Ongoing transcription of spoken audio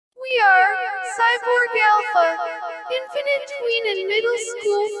OurLifeAsCyborgAlpha. Infinite Tween and Middle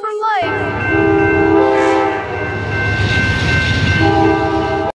School for Life.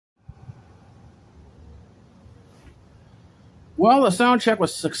 Well, the sound check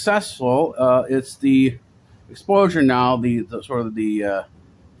was successful. It's the exposure now. The sort of the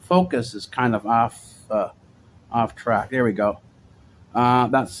focus is kind of off track. There we go.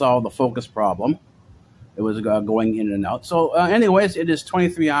 That solved the focus problem. It was going in and out. So, anyways, it is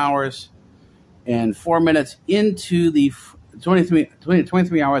 23 hours and 4 minutes into the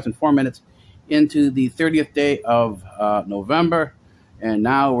 23 hours and 4 minutes into the 30th day of November, and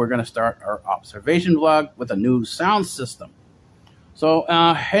now we're going to start our observation vlog with a new sound system. So,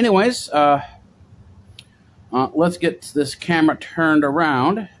 anyways, let's get this camera turned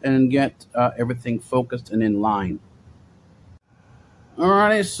around and get everything focused and in line.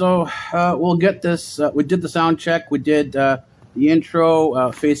 Alrighty, so we'll get this. We did the sound check. We did the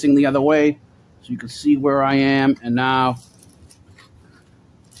intro facing the other way, so you can see where I am. And now,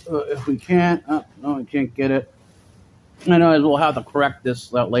 if we can't, no, I can't get it. I know we'll have to correct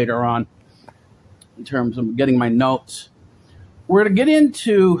this later on in terms of getting my notes. We're going to get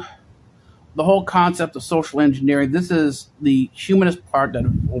into the whole concept of social engineering. This is the humanist part that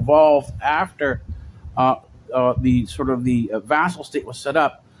evolved after the sort of the vassal state was set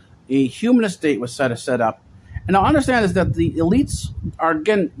up. A humanist state was set up. And I understand is that the elites are,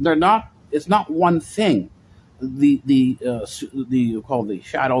 again, they're not, it's not one thing. The call the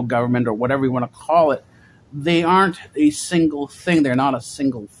shadow government or whatever you want to call it, they aren't a single thing. They're not a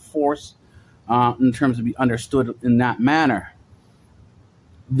single force in terms of be understood in that manner.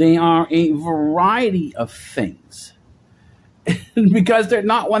 They are a variety of things because they're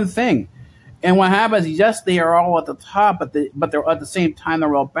not one thing. And what happens is, yes, they are all at the top, but they're at the same time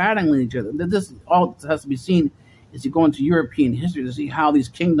they're all battling each other. This all has to be seen as you go into European history to see how these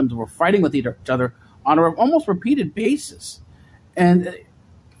kingdoms were fighting with each other on an almost repeated basis. And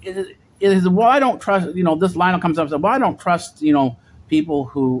it is, well, I don't trust, this Lionel comes up and says, well, I don't trust, people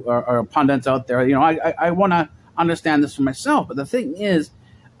who are pundits out there. I want to understand this for myself. But the thing is,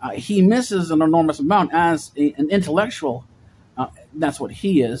 he misses an enormous amount as an intellectual. That's what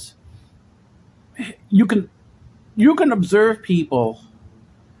he is. You can observe people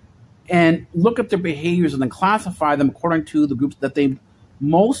and look at their behaviors and then classify them according to the groups that they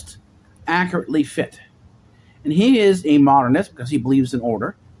most accurately fit. And he is a modernist because he believes in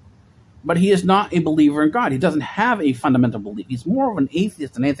order, but he is not a believer in God. He doesn't have a fundamental belief. He's more of an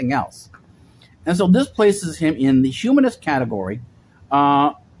atheist than anything else. And so this places him in the humanist category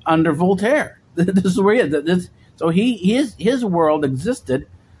under Voltaire. This is where he is. So his world existed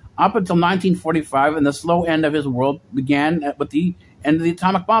up until 1945, and the slow end of his world began with the end of the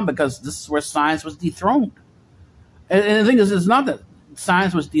atomic bomb, because this is where science was dethroned. And the thing is, it's not that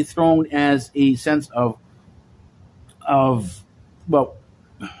science was dethroned as a sense of well,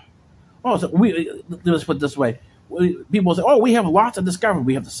 so let's put it this way. People say, oh, we have lots of discovery.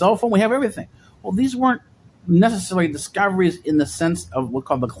 We have the cell phone. We have everything. Well, these weren't necessarily discoveries in the sense of what's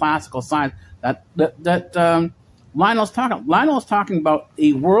called the classical science that Lionel's talking. Lionel's talking about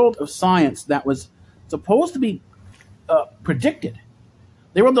a world of science that was supposed to be predicted.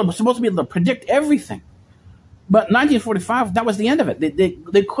 They were supposed to be able to predict everything. But 1945, that was the end of it.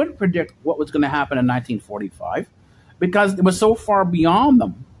 They couldn't predict what was going to happen in 1945 because it was so far beyond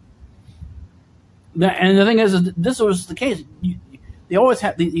them. And the thing is this was the case. They always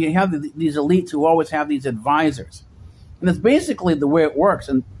have these elites who always have these advisors, and it's basically the way it works.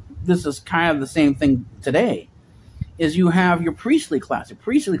 And this is kind of the same thing today. Is you have your priestly class. Your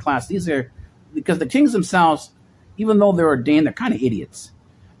priestly class, these are, because the kings themselves, even though they're ordained, they're kind of idiots.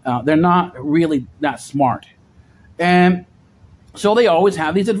 They're not really that smart. And so they always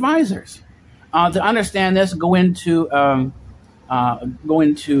have these advisors. To understand this, go into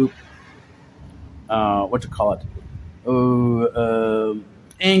what you call it? Aang,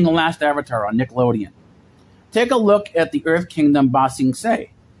 the Last Avatar on Nickelodeon. Take a look at the Earth Kingdom Ba Sing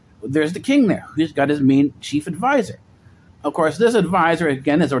Se. There's the king there. He's got his main chief advisor. Of course, this advisor,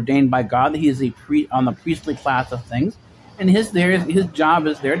 again, is ordained by God. He is on the priestly class of things. And his job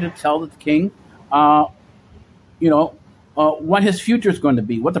is there to tell the king, what his future is going to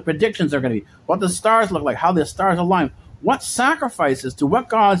be, what the predictions are going to be, what the stars look like, how the stars align, what sacrifices to what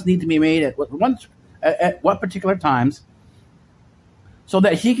gods need to be made at what particular times, so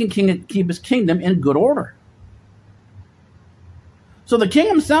that he can keep his kingdom in good order. So the king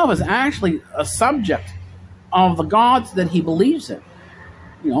himself is actually a subject of the gods that he believes in.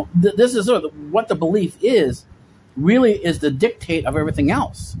 This is sort of what the belief is, really is the dictate of everything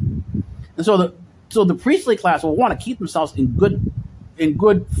else. And so the priestly class will want to keep themselves in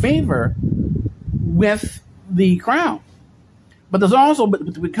good favor with the crown. But there's also,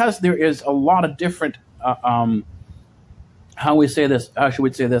 because there is a lot of different, how we say this, how should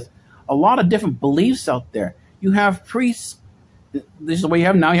we say this, a lot of different beliefs out there. You have priests, this is the way you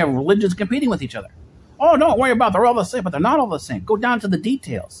have now, you have religions competing with each other. Oh, don't worry about it, they're all the same, but they're not all the same. Go down to the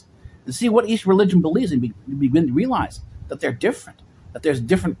details and see what each religion believes, and begin to realize that they're different, that there's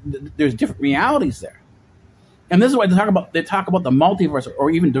different realities there. And this is why they talk about the multiverse, or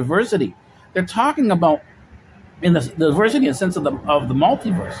even diversity. They're talking about, in the diversity in the sense of the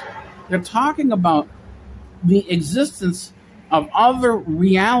multiverse, they're talking about the existence of other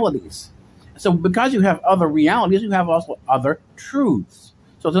realities. So because you have other realities, you have also other truths.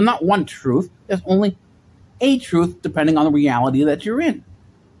 So there's not one truth, there's only a truth depending on the reality that you're in.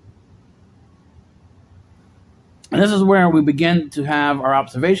 And this is where we begin to have our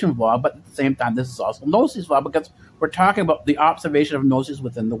observation vlog, but at the same time, this is also Gnosis vlog, because we're talking about the observation of Gnosis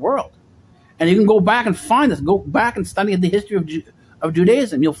within the world. And you can go back and find this, go back and study the history of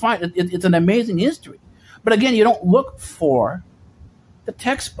Judaism. You'll find it's an amazing history. But again, you don't look for the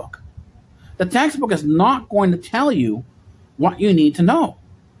textbook. The textbook is not going to tell you what you need to know.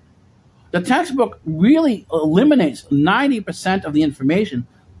 The textbook really eliminates 90% of the information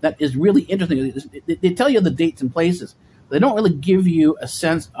that is really interesting. They tell you the dates and places. They don't really give you a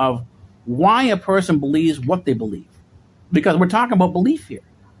sense of why a person believes what they believe. Because we're talking about belief here.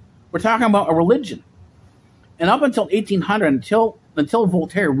 We're talking about a religion. And up until 1800, until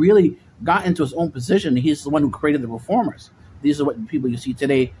Voltaire really got into his own position, he's the one who created the reformers. These are what people you see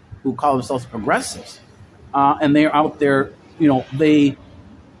today who call themselves progressives. And they're out there, they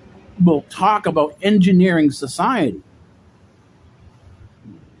will talk about engineering society.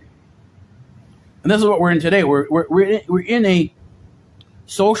 And this is what we're in today. We're in a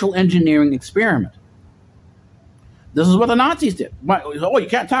social engineering experiment. This is what the Nazis did. Oh, you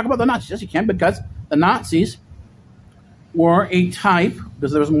can't talk about the Nazis. Yes, you can, because the Nazis were a type,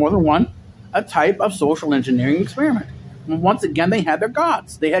 because there was more than one, a type of social engineering experiment. And once again, they had their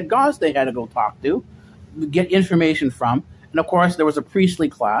gods. They had gods they had to go talk to, get information from. And of course, there was a priestly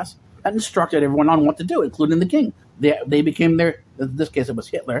class that instructed everyone on what to do, including the king. They became in this case, it was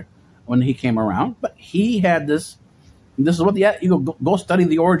Hitler when he came around. But he had this. This is what you go study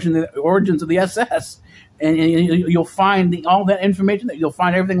the origins of the SS, and you'll find all that information. That you'll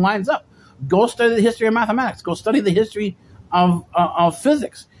find everything lines up. Go study the history of mathematics. Go study the history of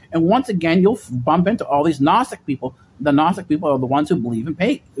physics. And once again, you'll bump into all these Gnostic people. The Gnostic people are the ones who believe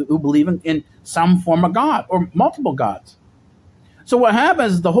in some form of God or multiple gods. So what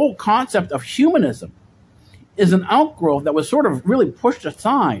happens is the whole concept of humanism is an outgrowth that was sort of really pushed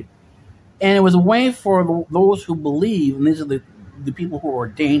aside. And it was a way for those who believe, and these are the people who are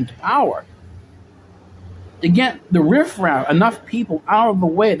ordained to power, to get the riffraff, enough people out of the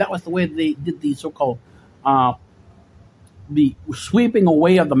way. That was the way they did the so-called the sweeping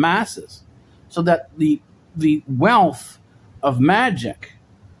away of the masses, so that the wealth of magic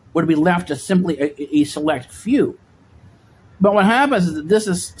would be left to simply a select few. But what happens is that this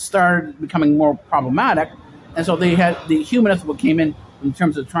has started becoming more problematic, and so they had the humanists who came in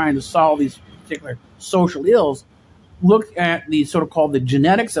terms of trying to solve these particular social ills, looked at the sort of called the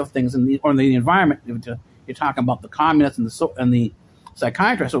genetics of things and the environment. You're talking about the communists and the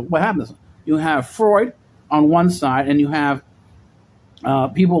psychiatrists. So what happens? You have Freud on one side, and you have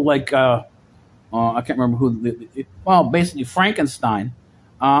people like I can't remember who. Basically Frankenstein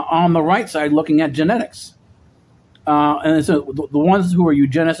on the right side, looking at genetics. And so the ones who are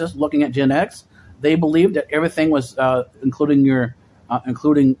eugenicists looking at genetics, they believed that everything was, including your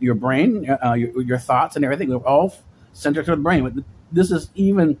brain, your thoughts and everything, were all centered to the brain. But this is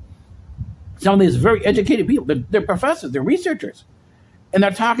even some of these very educated people. They're professors, they're researchers, and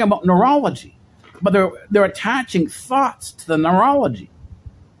they're talking about neurology, but they're attaching thoughts to the neurology.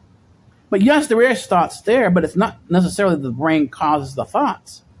 But yes, there is thoughts there, but it's not necessarily the brain causes the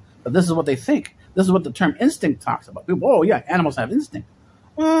thoughts. But this is what they think. This is what the term instinct talks about. People, oh yeah, animals have instinct.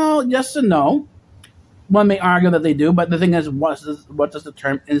 Well, yes and no. One may argue that they do, but the thing is, what does the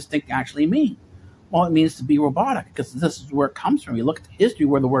term instinct actually mean? Well, it means to be robotic, because this is where it comes from. You look at the history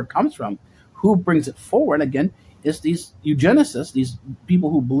where the word comes from. Who brings it forward, again, is these eugenicists, these people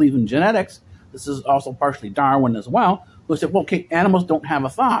who believe in genetics. This is also partially Darwin as well, who said, well, okay, animals don't have a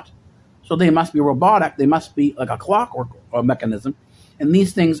thought, so they must be robotic. They must be like a clockwork mechanism. And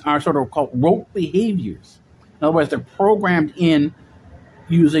these things are sort of called rote behaviors. In other words, they're programmed in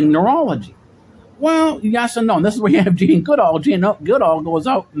using neurology. Well, yes and no. And this is where you have Jane Goodall. Jane Goodall goes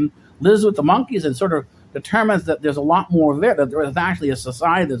out and lives with the monkeys and sort of determines that there's a lot more there, that there is actually a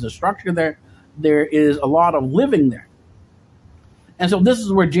society, there's a structure there, there is a lot of living there. And so this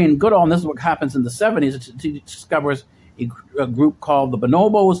is where Jane Goodall, and this is what happens in the 70s, she discovers a group called the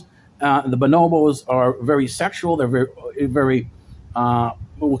bonobos. The bonobos are very sexual. They're very what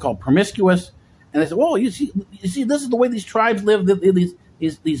we call promiscuous. And they say, "Well, you see, this is the way these tribes live. These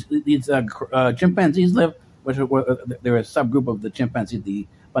chimpanzees live, which they're a subgroup of the chimpanzees, the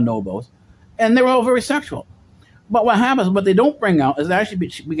bonobos, and they were all very sexual." But what happens, what they don't bring out, is they actually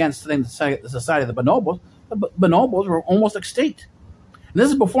began studying the society of the bonobos. The bonobos were almost extinct. And this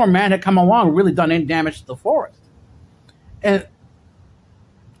is before man had come along and really done any damage to the forest. And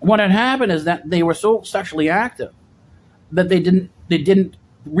what had happened is that they were so sexually active that they didn't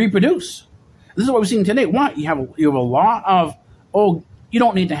reproduce. This is what we're seeing today. Why? You have a lot of, you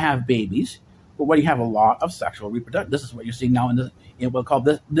don't need to have babies, but what you have a lot of sexual reproduction. This is what you're seeing now in what we'll call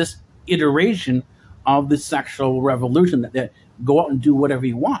this iteration of the sexual revolution, that go out and do whatever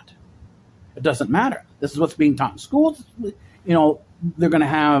you want. It doesn't matter. This is what's being taught in schools. They're going to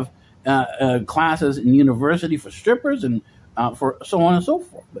have classes in university for strippers and for so on and so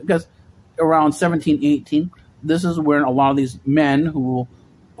forth. Because around 17, 18, this is where a lot of these men who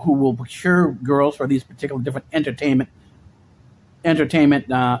will procure girls for these particular different entertainment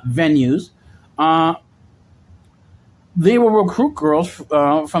venues, they will recruit girls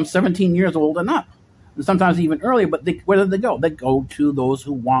from 17 years old and up, and sometimes even earlier. But where do they go? They go to those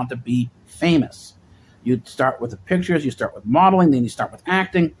who want to be famous. You start with the pictures, you start with modeling, then you start with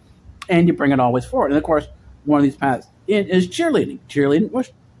acting, and you bring it always forward. And of course, one of these paths is cheerleading.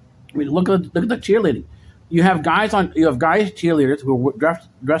 Look at the cheerleading. You have guys cheerleaders who are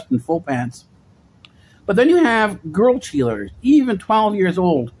dressed in full pants, but then you have girl cheerleaders, even 12 years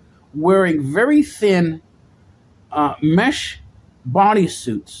old, wearing very thin mesh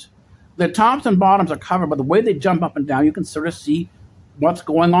bodysuits. Their tops and bottoms are covered, but the way they jump up and down, you can sort of see what's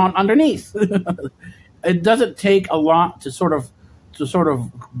going on underneath. It doesn't take a lot to sort of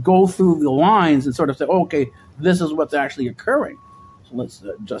go through the lines and sort of say, okay, this is what's actually occurring. So let's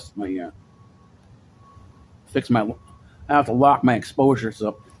adjust my I have to lock my exposures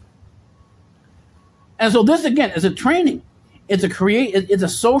up. And so this again is a training. It's a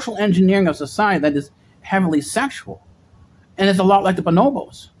social engineering of society that is heavily sexual, and it's a lot like the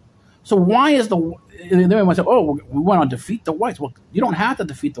bonobos. So why is everyone say, we want to defeat the whites? Well, you don't have to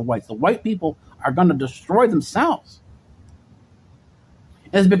defeat the whites. The white people are going to destroy themselves.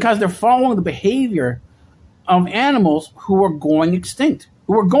 And it's because they're following the behavior of animals who are going extinct.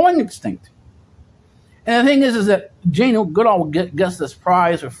 And the thing is that Jane Goodall gets this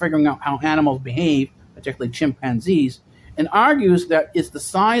prize for figuring out how animals behave, particularly chimpanzees, and argues that it's the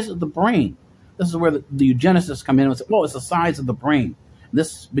size of the brain. This is where the eugenicists come in and say, it's the size of the brain.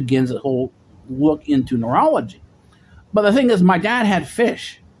 This begins a whole look into neurology. But the thing is, my dad had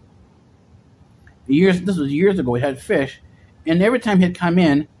fish. This was years ago. He had fish, and every time he'd come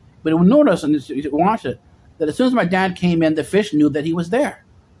in, but he would notice and watch it, that as soon as my dad came in, the fish knew that he was there.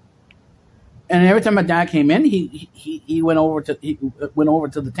 And every time my dad came in, he went over to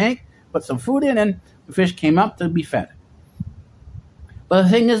the tank, put some food in, and the fish came up to be fed. But the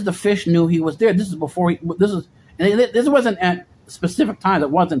thing is, the fish knew he was there. This wasn't at specific times.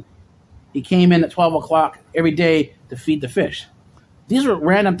 It wasn't. He came in at 12 o'clock every day to feed the fish. These were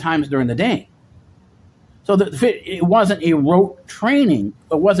random times during the day. So it wasn't a rote training.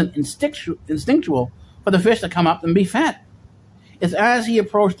 It wasn't instinctual for the fish to come up and be fed. It's as he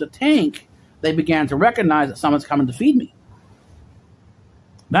approached the tank, they began to recognize that someone's coming to feed me.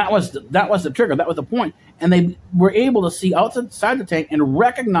 That was the trigger. That was the point. And they were able to see outside the tank and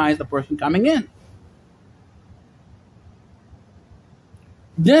recognize the person coming in.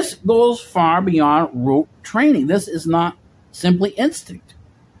 This goes far beyond rote training. This is not simply instinct.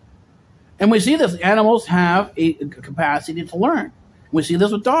 And we see this. Animals have a capacity to learn. We see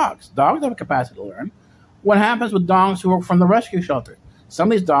this with dogs. Dogs have a capacity to learn. What happens with dogs who are from the rescue shelter?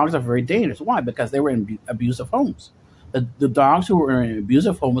 Some of these dogs are very dangerous. Why? Because they were in abusive homes. The dogs who were in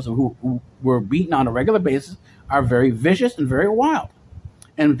abusive homes, who were beaten on a regular basis, are very vicious and very wild.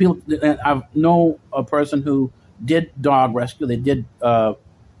 And I know a person who did dog rescue. They did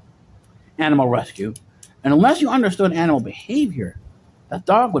animal rescue. And unless you understood animal behavior, that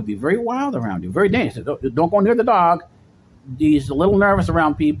dog would be very wild around you, very dangerous. Don't go near the dog. He's a little nervous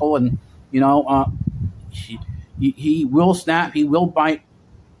around people, and he will snap, he will bite,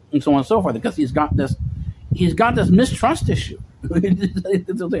 and so on and so forth, because he's got this mistrust issue.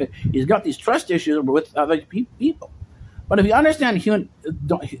 He's got these trust issues with other people. But if you understand human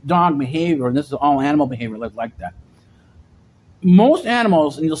dog behavior, and this is all animal behavior like that, most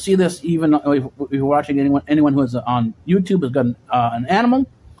animals, and you'll see this even if you're watching anyone who is on YouTube has got an animal,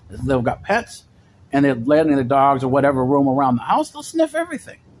 they've got pets, and they're letting the dogs or whatever roam around the house, they'll sniff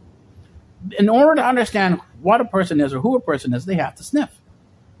everything. In order to understand what a person is or who a person is, they have to sniff.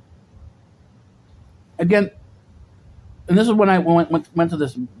 Again, and this is when I went to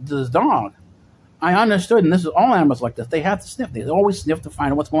this dog, I understood, and this is all animals like this, they have to sniff. They always sniff to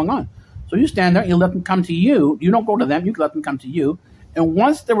find out what's going on. So you stand there, you let them come to you. You don't go to them, you let them come to you. And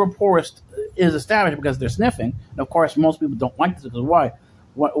once the rapport is established because they're sniffing, and of course most people don't like this because why?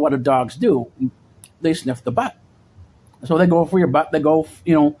 What do dogs do? They sniff the butt. So they go for your butt, they go,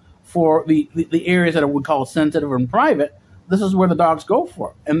 for the areas that we call sensitive and private. This is where the dogs go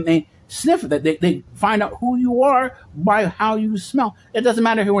for. And they sniff it. They find out who you are by how you smell. It doesn't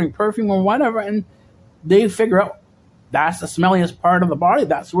matter if you're wearing perfume or whatever, and they figure out that's the smelliest part of the body.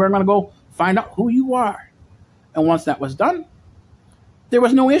 That's where I'm going to go find out who you are. And once that was done, there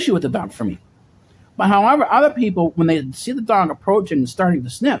was no issue with the dog for me. But however, other people, when they see the dog approaching and starting to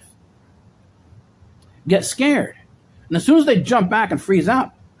sniff, get scared. And as soon as they jump back and freeze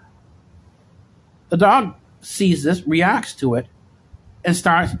up, the dog sees this, reacts to it, and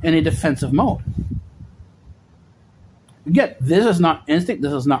starts in a defensive mode. Again, this is not instinct.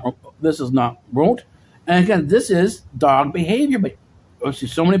 This is not rote. And again, this is dog behavior. But I see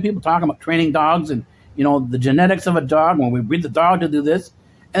so many people talking about training dogs and the genetics of a dog. When we breed the dog to do this,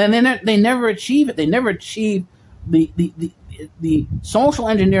 and then they never achieve it. They never achieve the social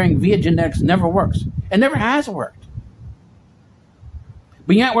engineering via genetics. Never works. It never has worked.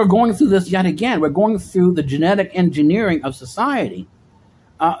 But yet we're going through this yet again. We're going through the genetic engineering of society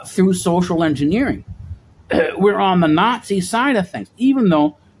through social engineering. We're on the Nazi side of things, even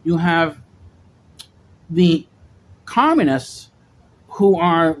though you have the communists who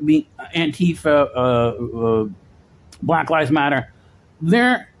are the Antifa, Black Lives Matter.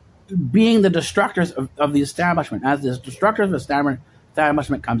 They're being the destructors of the establishment. As the destructors of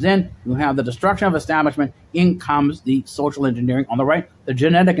establishment comes in, you have the destruction of establishment, in comes the social engineering on the right, the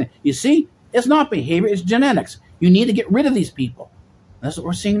genetic. You see, it's not behavior, it's genetics. You need to get rid of these people. That's what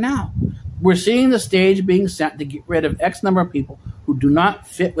we're seeing now. We're seeing the stage being set to get rid of X number of people who do not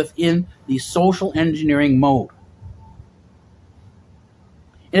fit within the social engineering mode.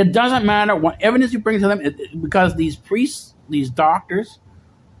 And it doesn't matter what evidence you bring to them, because these priests, these doctors,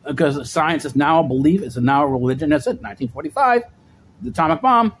 because science is now a belief, it's now a religion. That's it, 1945. The atomic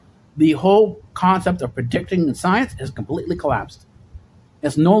bomb, the whole concept of predicting in science has completely collapsed.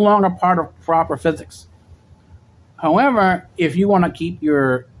 It's no longer part of proper physics. However, if you want to keep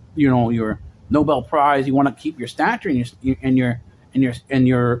your Nobel Prize, you want to keep your stature and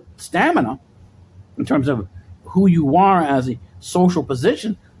your stamina in terms of who you are as a social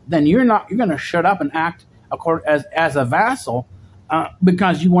position, then you're going to shut up and act as a vassal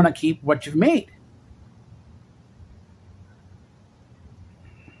because you want to keep what you've made.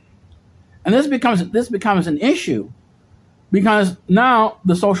 And this becomes an issue because now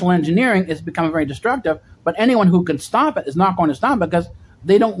the social engineering is becoming very destructive, but anyone who can stop it is not going to stop because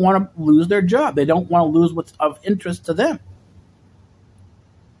they don't want to lose their job. They don't want to lose what's of interest to them.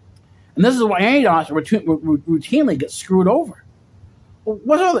 And this is why ADOS routinely gets screwed over.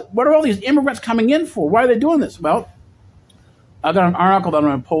 What are all these immigrants coming in for? Why are they doing this? Well, I've got an article that I'm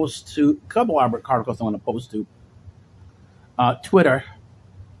going to post to, a couple articles I'm going to post to Twitter.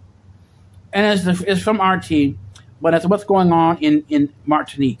 And it's from RT, but it's what's going on in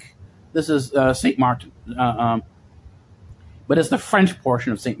Martinique. This is St. Martin, but it's the French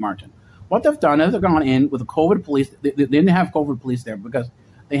portion of St. Martin. What they've done is they've gone in with the COVID police. They didn't have COVID police there because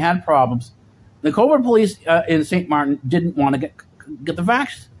they had problems. The COVID police in St. Martin didn't want to get the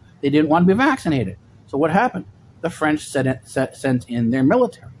vaccine. They didn't want to be vaccinated. So what happened? The French sent in their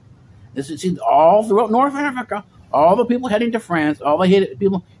military. This is all throughout North Africa. All the people heading to France, all the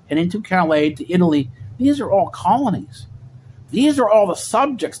people heading to Calais, to Italy, these are all colonies. These are all the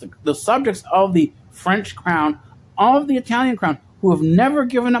subjects of the French crown, of the Italian crown, who have never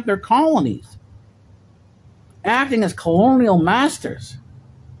given up their colonies, acting as colonial masters.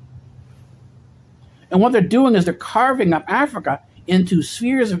 And what they're doing is they're carving up Africa into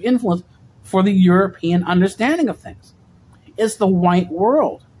spheres of influence for the European understanding of things. It's the white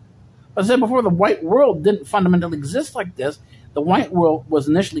world. As I said before, the white world didn't fundamentally exist like this. The white world was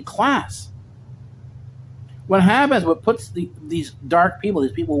initially class. What happens, what puts these dark people,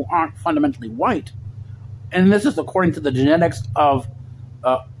 these people who aren't fundamentally white, and this is according to the genetics of,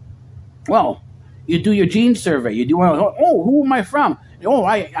 you do your gene survey. You do, who am I from?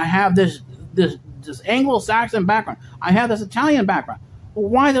 I have this Anglo-Saxon background. I have this Italian background. Well,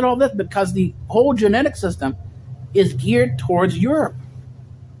 why is it all this? Because the whole genetic system is geared towards Europe.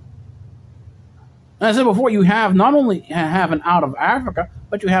 And I said before, you have not only have an out of Africa,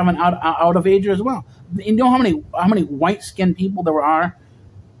 but you have an out of ager as well. You know how many white skinned people there are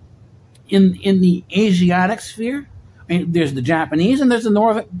in the Asiatic sphere? I mean, there's the Japanese, and there's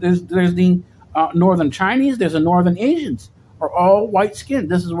the northern Chinese, there's the northern Asians, are all white skinned.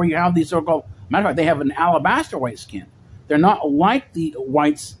 This is where you have these so-called, matter of fact, they have an alabaster white skin. They're not like the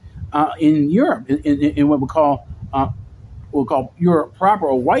whites in Europe, in what we'll call Europe proper,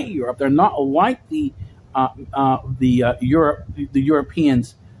 or white Europe. They're not like the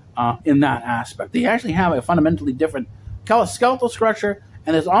Europeans in that aspect. They actually have a fundamentally different skeletal structure,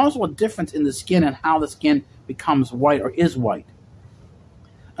 and there's also a difference in the skin and how the skin becomes white or is white.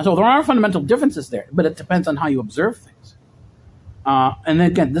 And so there are fundamental differences there, but it depends on how you observe things. And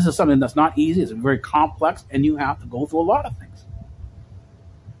then again, this is something that's not easy. It's very complex, and you have to go through a lot of things.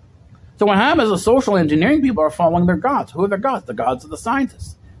 So what happens is social engineering people are following their gods. Who are their gods? The gods of the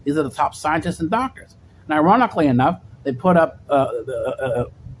scientists. These are the top scientists and doctors. And ironically enough, they put up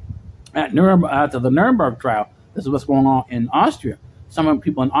after the Nuremberg trial. This is what's going on in Austria. Some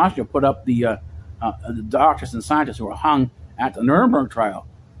people in Austria put up the doctors and scientists who were hung at the Nuremberg trial.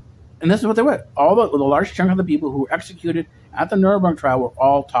 And this is what they were. All the large chunk of the people who were executed at the Nuremberg trial were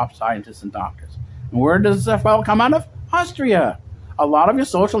all top scientists and doctors. And where does this all come out of? Austria. A lot of your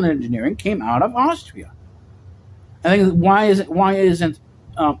social engineering came out of Austria. I think why isn't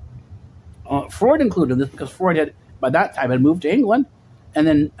Freud included in this? Because Freud had, by that time, had moved to England, and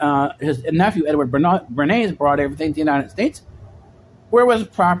then his nephew Edward Bernays brought everything to the United States, where was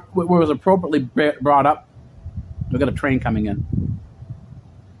appropriately brought up. We've got a train coming in.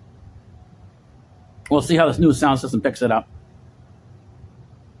 We'll see how this new sound system picks it up.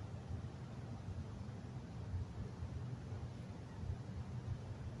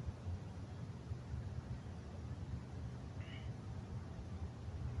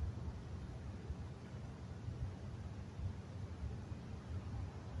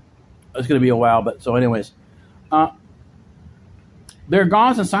 It's going to be a while, but so anyways, their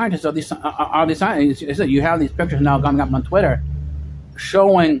gods and scientists are these scientists. You have these pictures now coming up on Twitter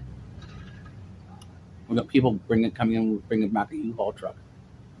showing. We've got people coming bringing back a U-Haul truck.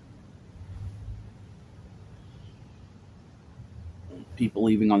 People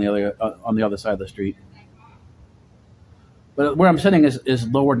leaving on the other side of the street. But where I'm sitting is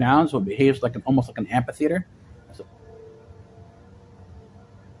lower down, so it behaves like almost like an amphitheater. So,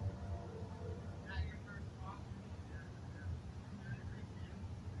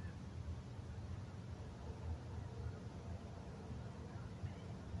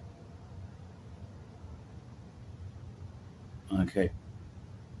 okay.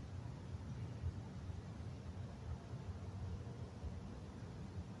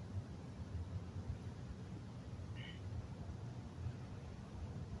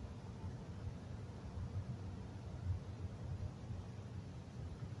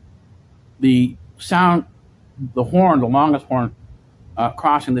 The sound, the horn, the longest horn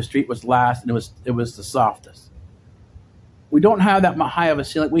crossing the street was last, and it was the softest. We don't have that high of a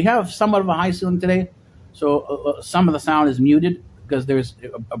ceiling. We have somewhat of a high ceiling today, so some of the sound is muted because there's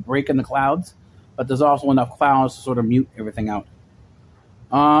a break in the clouds, but there's also enough clouds to sort of mute everything out.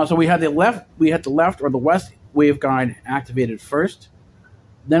 So we had the left or the west waveguide activated first.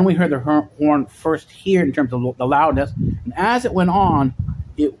 Then we heard the horn first here in terms of the loudness, and as it went on,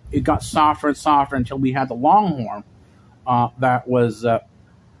 it got softer and softer until we had the long horn that was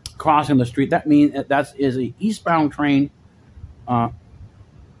crossing the street. That means that is a eastbound train. And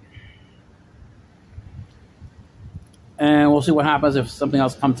we'll see what happens if something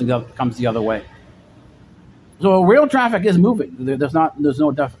else comes the other way. So rail traffic is moving. There's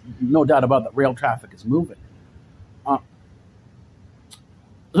no doubt about that. Rail traffic is moving. So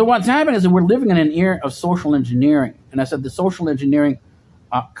what's happening is that we're living in an era of social engineering, and I said the social engineering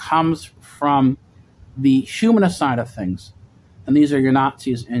comes from the humanist side of things, and these are your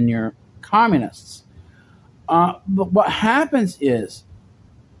Nazis and your communists. But what happens is,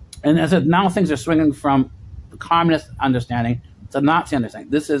 and as I said, now things are swinging from the communist understanding to the Nazi understanding.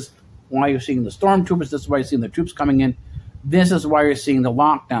 This is why you're seeing the stormtroopers. This is why you're seeing the troops coming in. This is why you're seeing the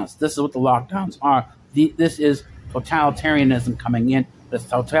lockdowns. This is what the lockdowns are. This is totalitarianism coming in. This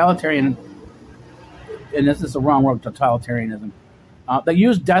totalitarian, and this is the wrong word, totalitarianism. They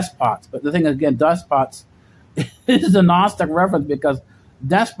use despots, but the thing is, again, despots is a Gnostic reference because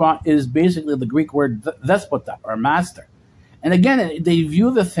despot is basically the Greek word despota, or master. And again, they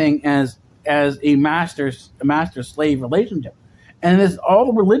view the thing as a master-slave relationship. And it's all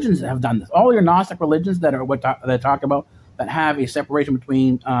the religions that have done this. All your Gnostic religions that talk about that have a separation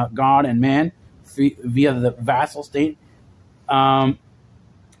between God and man via the vassal state.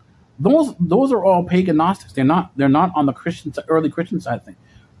 those are all pagan Gnostics. They're not on the early Christian side of things.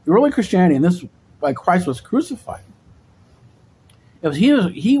 The early Christianity, and this is why Christ was crucified.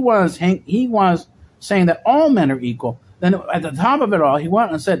 He was saying that all men are equal. Then at the top of it all, he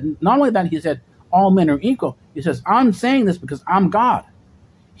went and said, not only that, he said all men are equal. He says, I'm saying this because I'm God.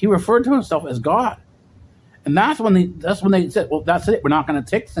 He referred to himself as God. And that's when they said, well, that's it. We're not going to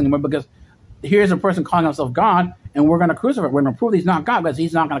take this anymore because here's a person calling himself God, and we're going to crucify him. We're going to prove he's not God because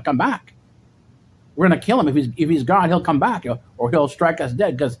he's not going to come back. We're going to kill him. If he's God, he'll come back, or he'll strike us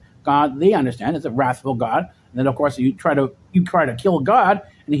dead because God, they understand, is a wrathful God. And then, of course, you try to kill God,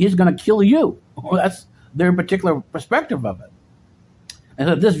 and he's going to kill you. Well, that's their particular perspective of it. And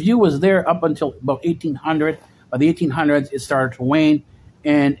so this view was there up until about 1800. By the 1800s, it started to wane.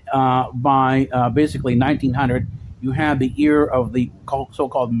 And by basically 1900, you have the era of the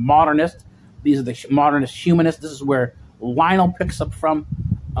so-called modernists. These are the modernist humanists. This is where Lionel picks up from.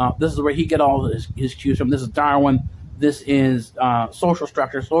 This is where he get all his cues from. This is Darwin. This is social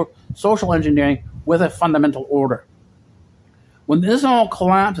structure, social engineering with a fundamental order. When this all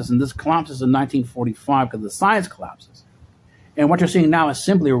collapses, and this collapses in 1945 because the science collapses, and what you're seeing now is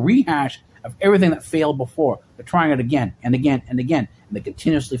simply a rehash of everything that failed before. They're trying it again and again and again, and they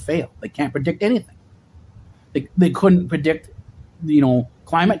continuously fail. They can't predict anything. They couldn't predict,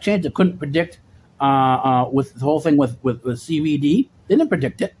 climate change. They couldn't predict with the whole thing with CVD. They didn't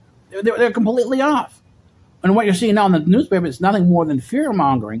predict it. They're completely off. And what you're seeing now in the newspaper is nothing more than fear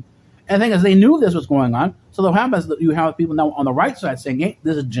mongering. And the thing is, they knew this was going on. So what happens is that you have people now on the right side saying, hey,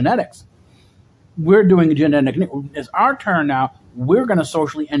 this is genetics. We're doing genetic. It's our turn now. We're going to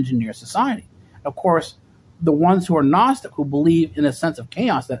socially engineer society. Of course, the ones who are Gnostic, who believe in a sense of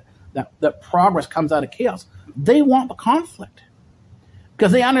chaos, that progress comes out of chaos, they want the conflict.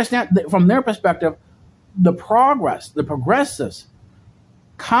 Because they understand that from their perspective, the progressives,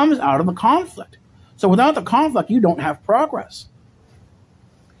 comes out of the conflict. So without the conflict, you don't have progress.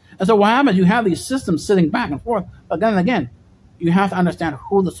 And so what happens, you have these systems sitting back and forth, but then again, you have to understand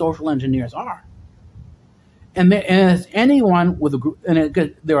who the social engineers are. And it's anyone with a group, and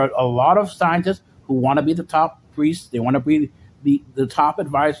there are a lot of scientists who want to be the top priests, they want to be the top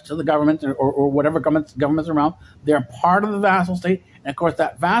advisor to the government or whatever governments around. They're part of the vassal state, and of course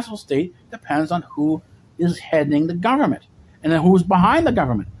that vassal state depends on who is heading the government, and then who's behind the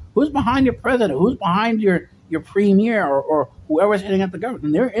government, who's behind your president, who's behind your premier or whoever's heading up the government.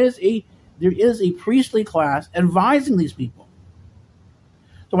 And there is a priestly class advising these people.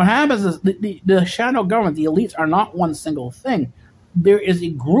 So what happens is the shadow government, the elites, are not one single thing. There is a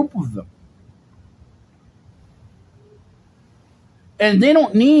group of them. And they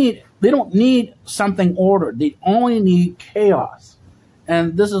don't need something ordered. They only need chaos.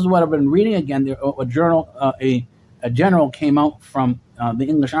 And this is what I've been reading again. A general came out from the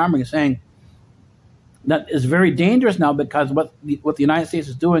English Army saying that is very dangerous now because what the United States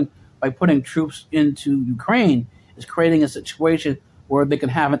is doing by putting troops into Ukraine is creating a situation where they can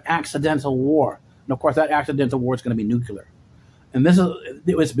have an accidental war. And of course, that accidental war is going to be nuclear. And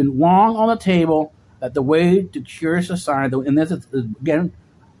it's been long on the table that the way to cure society, and this is, again,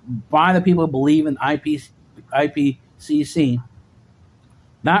 by the people who believe in IPCC,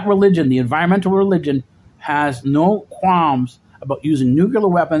 that religion, the environmental religion, has no qualms about using nuclear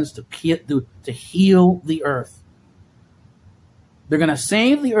weapons to heal the earth. They're going to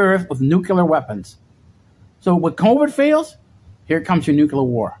save the earth with nuclear weapons. So when COVID fails, here comes your nuclear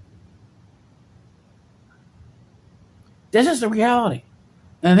war. This is the reality.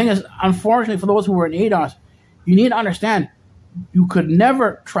 And the thing is, unfortunately, for those who were in ADOS, you need to understand you could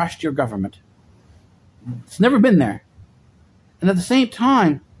never trust your government. It's never been there. And at the same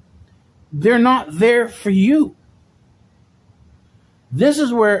time, they're not there for you. This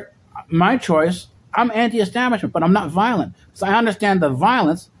is where my choice, I'm anti-establishment, but I'm not violent. So I understand the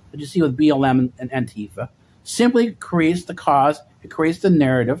violence that you see with BLM and Antifa simply creates the cause, it creates the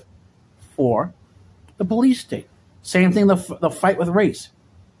narrative for the police state. Same thing, the fight with race.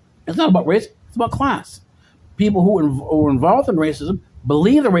 It's not about race, it's about class. People who are involved in racism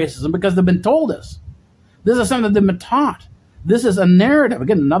believe the racism because they've been told this. This is something that they've been taught. This is a narrative,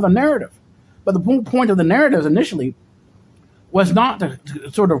 again, another narrative. But the point of the narratives initially was not to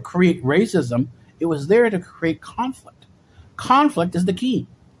sort of create racism. It was there to create conflict. Conflict is the key.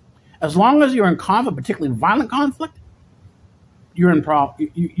 As long as you're in conflict, particularly violent conflict, you're in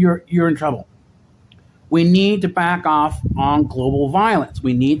trouble. We need to back off on global violence.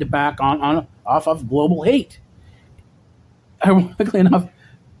 We need to back off of global hate. Ironically enough,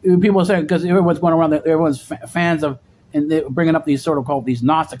 people say, because everyone's going around, everyone's fans of, and they're bringing up these sort of called these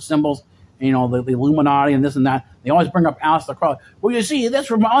Gnostic symbols, you know, the Illuminati and this and that. They always bring up Aleister Crowley. Well, you see, that's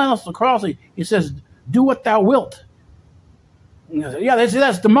from Aleister Crowley. He says, "Do what thou wilt." And say, yeah, they say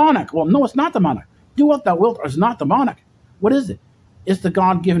that's demonic. Well, no, it's not demonic. Do what thou wilt is not demonic. What is it? It's the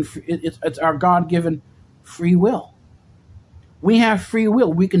God-given. It's our God-given free will. We have free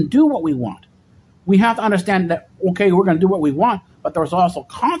will. We can do what we want. We have to understand that, okay, we're going to do what we want, but there's also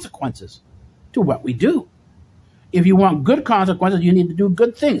consequences to what we do. If you want good consequences, you need to do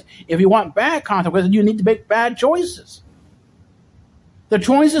good things. If you want bad consequences, you need to make bad choices. The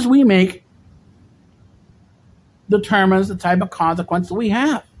choices we make determines the type of consequences we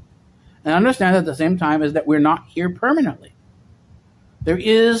have. And understand at the same time is that we're not here permanently. There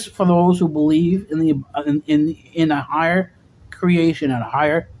is, for those who believe in a higher creation and a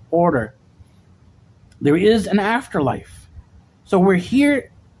higher order, there is an afterlife. So we're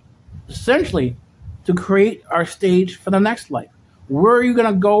here essentially to create our stage for the next life. Where are you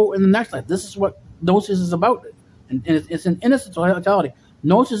going to go in the next life? This is what Gnosis is about. And it's an innocent totality.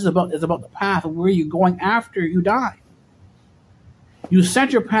 Gnosis is about the path of where you're going after you die. You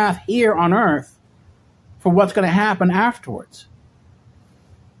set your path here on earth for what's going to happen afterwards.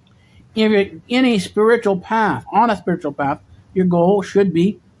 If you're in a spiritual path, on a spiritual path, your goal should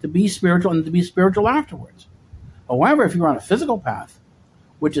be to be spiritual and to be spiritual afterwards. However, if you're on a physical path,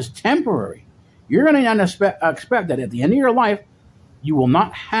 which is temporary, you're going to expect that at the end of your life, you will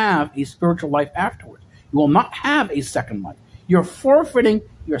not have a spiritual life afterwards. You will not have a second life. You're forfeiting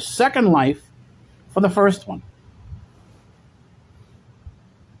your second life for the first one.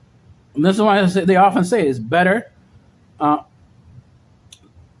 And this is why they often say it's better to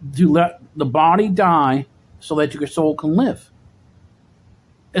let the body die so that your soul can live.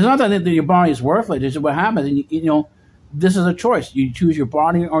 It's not that your body is worthless. It's what happens. And you know, this is a choice. You choose your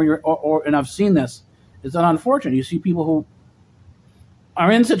body or and I've seen this. It's unfortunate. You see people who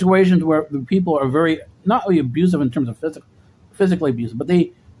are in situations where the people are very, not really abusive in terms of physically abusive, but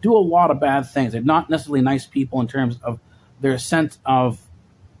they do a lot of bad things. They're not necessarily nice people in terms of their sense of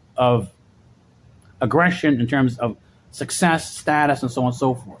aggression, in terms of success, status, and so on and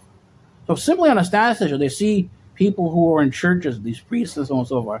so forth. So simply on a status issue, they see people who are in churches, these priests and so on and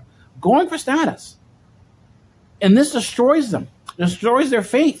so forth, going for status. And this destroys them, destroys their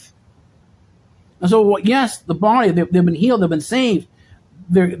faith. And so, yes, the body, they've been healed, they've been saved.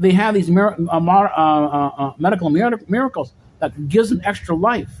 They have these medical miracles that gives them extra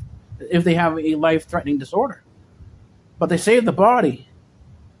life if they have a life-threatening disorder. But they save the body,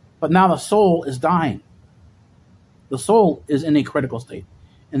 but now the soul is dying. The soul is in a critical state.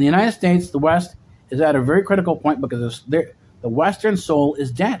 In the United States, the West is at a very critical point because the Western soul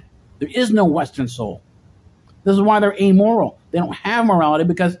is dead. There is no Western soul. This is why they're amoral. They don't have morality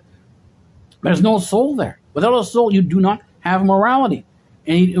because there's no soul there. Without a soul, you do not have morality.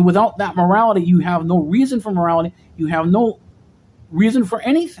 And without that morality, you have no reason for morality. You have no reason for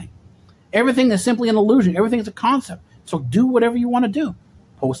anything. Everything is simply an illusion. Everything is a concept. So do whatever you want to do.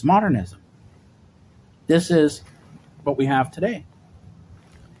 Postmodernism. This is what we have today.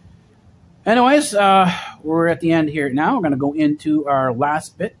 Anyways, we're at the end here now. We're going to go into our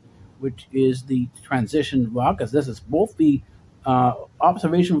last bit, which is the transition vlog, because this is both the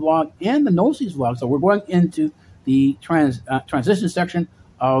observation vlog and the Gnosis vlog. So we're going into the transition section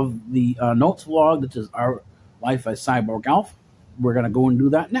of the notes vlog, which is Our Life as Cyborg Alpha. We're going to go and do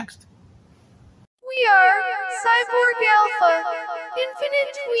that next. We are Cyborg Alpha,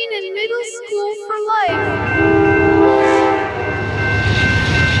 Infinite Tween and Middle School for Life.